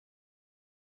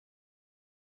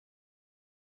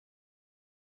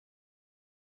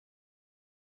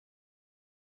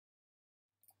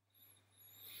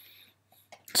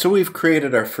So we've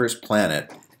created our first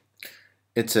planet.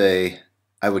 I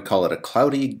would call it a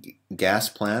cloudy gas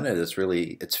planet.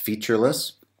 It's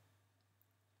featureless.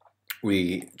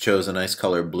 We chose a nice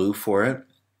color blue for it.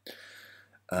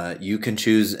 You can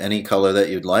choose any color that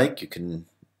you'd like. You can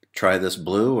try this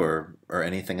blue or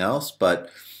anything else,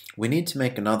 but we need to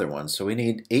make another one. So we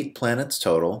need 8 planets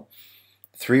total,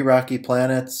 3 rocky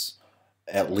planets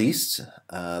at least.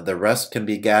 The rest can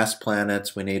be gas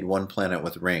planets. We need 1 planet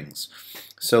with rings.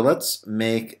 So let's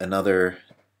make another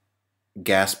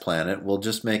gas planet. We'll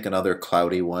just make another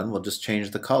cloudy one. We'll just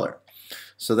change the color.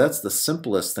 So that's the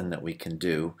simplest thing that we can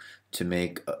do to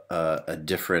make a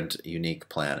different, unique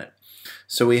planet.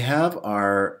 So we have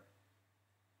our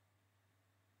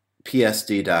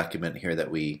PSD document here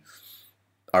that we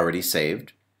already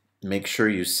saved. Make sure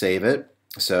you save it.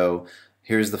 So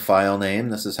here's the file name.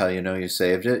 This is how you know you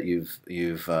saved it.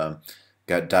 You've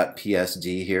got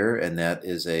 .psd here, and that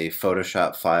is a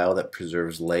Photoshop file that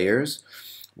preserves layers.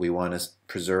 We want to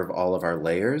preserve all of our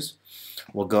layers.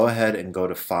 We'll go ahead and go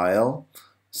to File,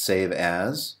 Save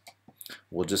As.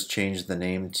 We'll just change the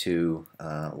name to,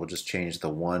 we'll just change the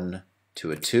 1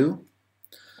 to a 2.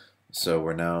 So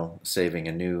we're now saving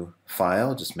a new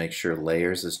file. Just make sure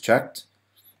Layers is checked,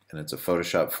 and it's a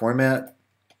Photoshop format.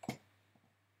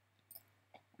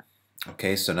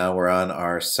 Okay, so now we're on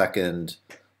our second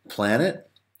planet.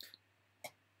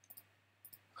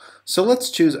 So let's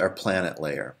choose our planet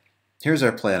layer. Here's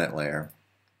our planet layer.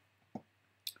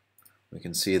 We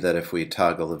can see that if we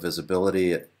toggle the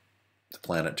visibility, the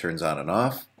planet turns on and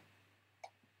off.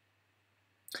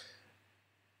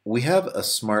 We have a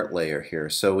smart layer here.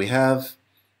 So we have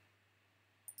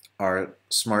our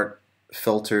smart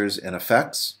filters and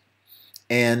effects,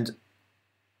 and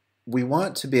we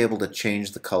want to be able to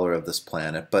change the color of this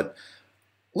planet, but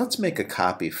let's make a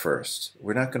copy first.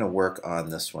 We're not going to work on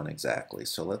this one exactly.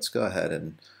 So let's go ahead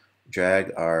and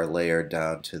drag our layer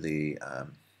down to the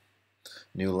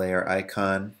new layer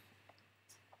icon.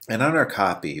 And on our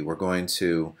copy, we're going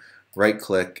to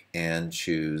right-click and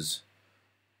choose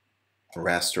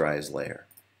Rasterize Layer.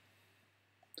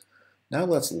 Now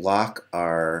let's lock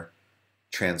our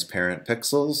transparent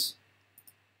pixels.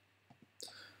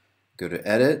 Go to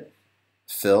Edit,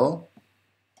 Fill,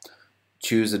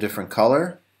 choose a different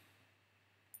color.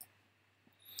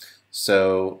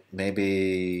 So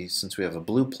maybe since we have a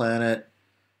blue planet,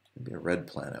 maybe a red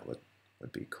planet would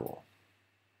be cool.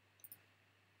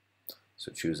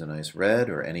 So choose a nice red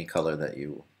or any color that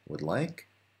you would like.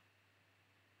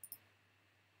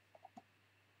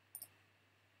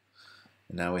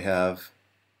 And now we have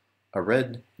a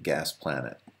red gas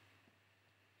planet.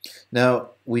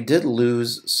 Now we did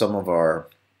lose some of our,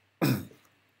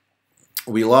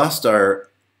 we lost our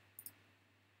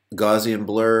Gaussian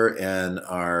blur and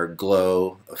our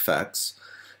glow effects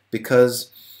because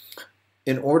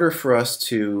in order for us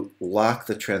to lock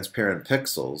the transparent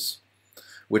pixels,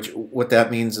 what that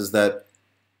means is that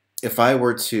if I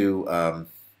were to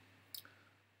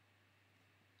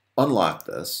unlock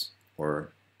this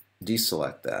or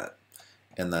deselect that,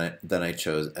 and then I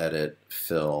chose Edit,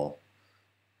 Fill,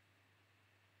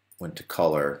 went to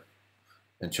Color,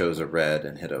 and chose a red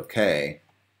and hit OK,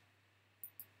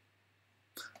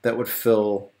 that would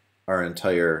fill our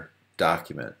entire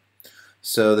document.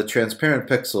 So the transparent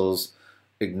pixels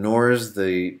ignores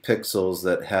the pixels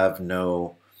that have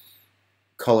no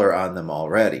color on them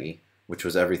already, which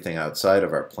was everything outside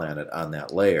of our planet on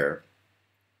that layer,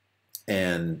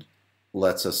 and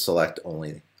lets us select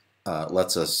only,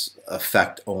 lets us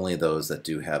affect only those that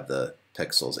do have the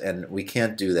pixels. And we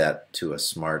can't do that to a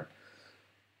smart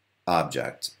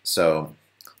object. So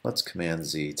let's Command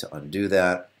Z to undo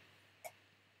that.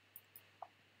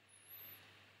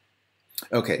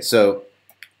 Okay, so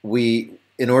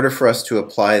in order for us to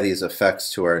apply these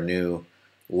effects to our new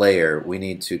layer, we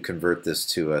need to convert this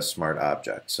to a smart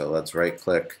object. So let's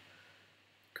right-click,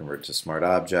 convert to smart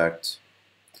object,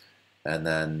 and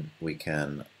then we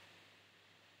can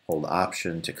hold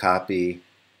Option to copy,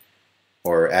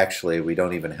 or actually we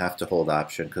don't even have to hold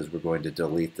Option because we're going to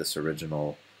delete this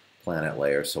original planet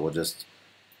layer. So we'll just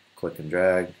click and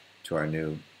drag to our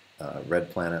new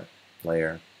red planet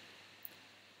layer.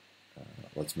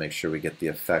 Let's make sure we get the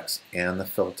effects and the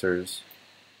filters,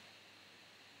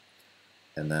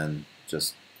 and then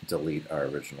just delete our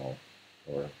original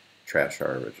or trash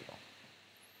our original.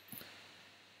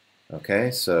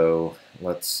 Okay, so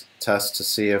let's test to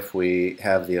see if we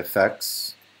have the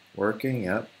effects working.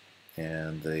 Yep,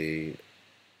 and the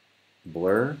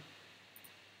blur.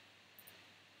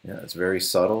 Yeah, it's very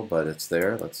subtle, but it's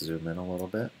there. Let's zoom in a little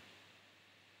bit.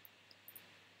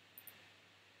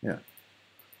 Yeah.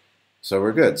 So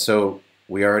we're good. So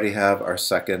we already have our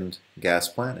second gas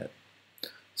planet.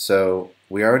 So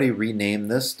we already renamed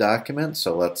this document,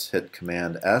 so let's hit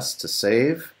Command S to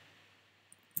save.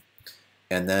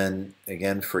 And then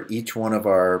again, for each one of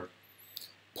our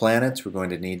planets, we're going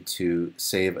to need to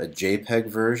save a JPEG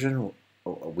version.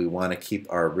 We want to keep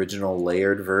our original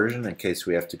layered version in case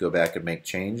we have to go back and make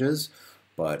changes.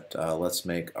 But let's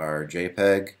make our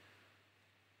JPEG.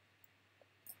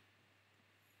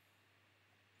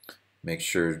 Make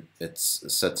sure it's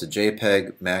set to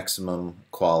JPEG, maximum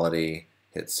quality,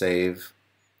 hit save,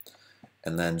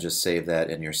 and then just save that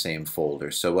in your same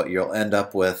folder. So what you'll end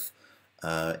up with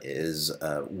is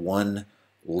one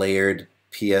layered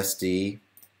PSD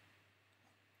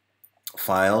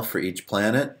file for each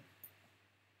planet.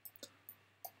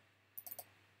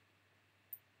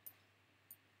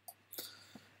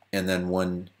 And then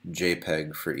one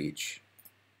JPEG for each.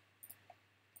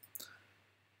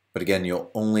 But again, you'll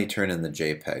only turn in the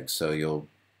JPEG, so you'll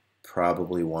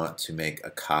probably want to make a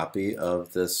copy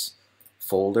of this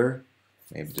folder.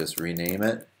 Maybe just rename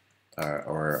it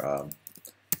or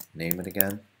name it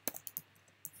again.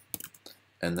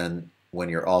 And then when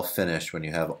you're all finished, when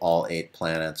you have all 8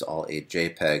 planets, all 8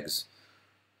 JPEGs,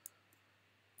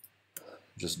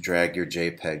 just drag your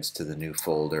JPEGs to the new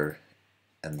folder,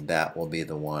 and that will be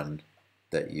the one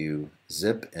that you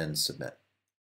zip and submit.